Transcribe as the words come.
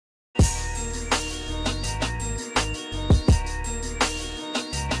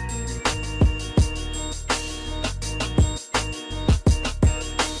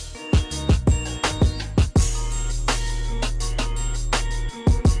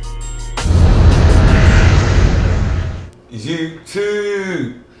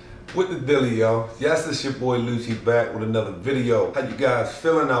YouTube, what the dilly, yo? Yes, it's your boy Luchi back with another video. How you guys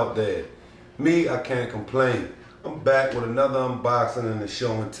feeling out there? Me, I can't complain. I'm back with another unboxing and a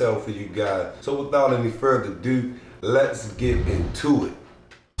show and tell for you guys. So without any further ado, let's get into it.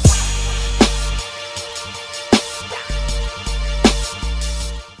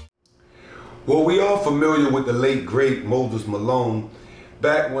 Well, we all familiar with the late great Moses Malone.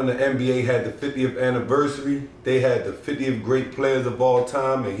 Back when the NBA had the 50th anniversary, they had the 50th great players of all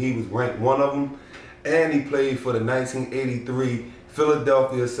time, and he was ranked one of them. And he played for the 1983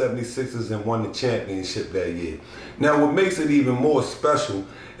 Philadelphia 76ers and won the championship that year. Now, what makes it even more special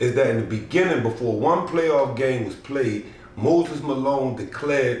is that in the beginning, before one playoff game was played, Moses Malone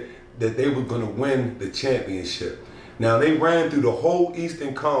declared that they were going to win the championship. Now, they ran through the whole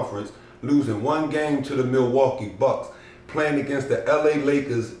Eastern Conference, losing one game to the Milwaukee Bucks, playing against the LA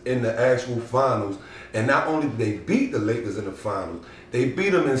Lakers in the actual finals. And not only did they beat the Lakers in the finals, they beat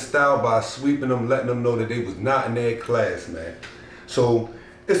them in style by sweeping them, letting them know that they was not in their class, man. So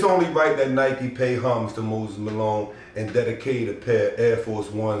it's only right that Nike pay homage to Moses Malone and dedicate a pair of Air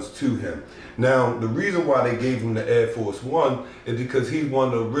Force Ones to him. Now, the reason why they gave him the Air Force One is because he's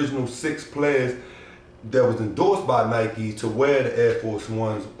one of the original 6 players that was endorsed by Nike to wear the Air Force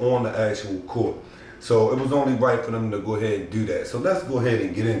Ones on the actual court. So it was only right for them to go ahead and do that. So let's go ahead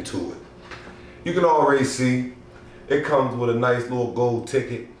and get into it. You can already see it comes with a nice little gold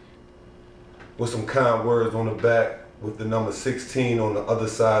ticket with some kind words on the back with the number 16 on the other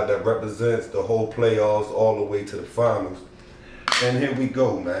side that represents the whole playoffs all the way to the finals. And here we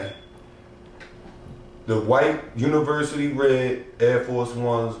go, man. The white University red Air Force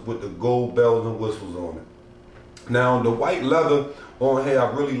Ones with the gold bells and whistles on it. Now, the white leather on here, I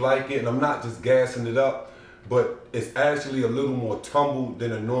really like it, and I'm not just gassing it up, but it's actually a little more tumbled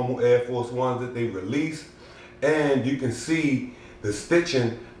than the normal Air Force Ones that they release. And you can see the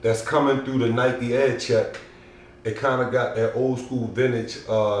stitching that's coming through the Nike Air check. It kind of got that old school vintage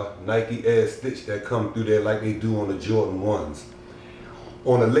Nike Air stitch that come through there like they do on the Jordan 1s.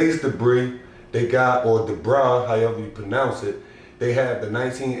 On the lace debris, they got, or debris, however you pronounce it, they have the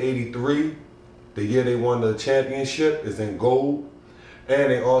 1983, the year they won the championship, is in gold.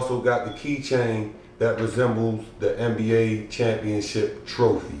 And they also got the keychain that resembles the NBA championship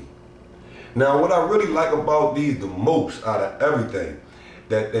trophy. Now, what I really like about these the most out of everything,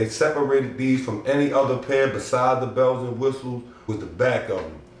 that they separated these from any other pair besides the bells and whistles, was the back of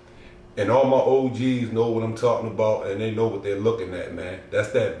them. And all my OGs know what I'm talking about, and they know what they're looking at, man.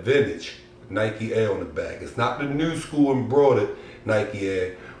 That's that vintage Nike Air on the back. It's not the new school embroidered Nike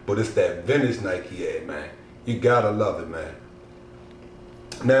Air, but it's that vintage Nike Air, man. You gotta love it, man.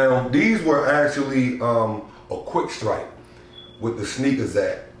 Now, these were actually a quick strike with the sneakers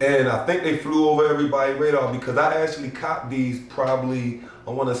at. And I think they flew over everybody's radar because I actually copped these probably,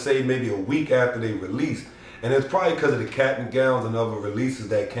 I want to say maybe a week after they released. And it's probably because of the cap and gowns and other releases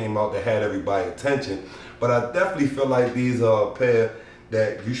that came out that had everybody's attention. But I definitely feel like these are a pair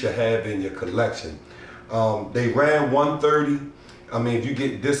that you should have in your collection. They ran $130. I mean, if you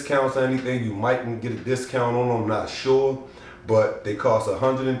get discounts or anything, you might get a discount on them, I'm not sure. But they cost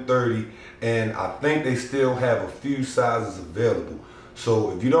 $130, and I think they still have a few sizes available.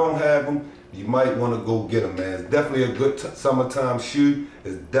 So if you don't have them, you might want to go get them, man. It's definitely a good summertime shoe.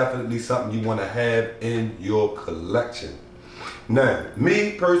 It's definitely something you want to have in your collection. Now,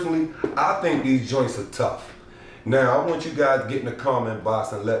 me personally, I think these joints are tough. Now, I want you guys to get in the comment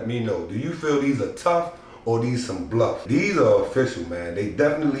box and let me know. Do you feel these are tough or these some bluff? These are official, man. They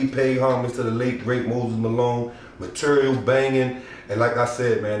definitely pay homage to the late great Moses Malone. Material banging, and like I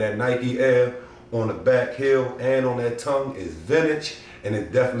said, man, that Nike Air on the back heel and on that tongue is vintage, and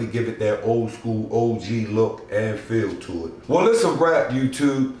it definitely give it that old school OG look and feel to it. Well, it's a wrap,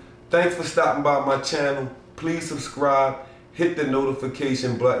 YouTube. Thanks for stopping by my channel. Please subscribe, hit the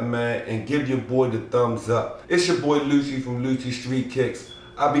notification button, man, and give your boy the thumbs up. It's your boy Luchi from Luchi Street Kicks.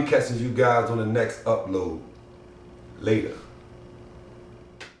 I'll be catching you guys on the next upload. Later.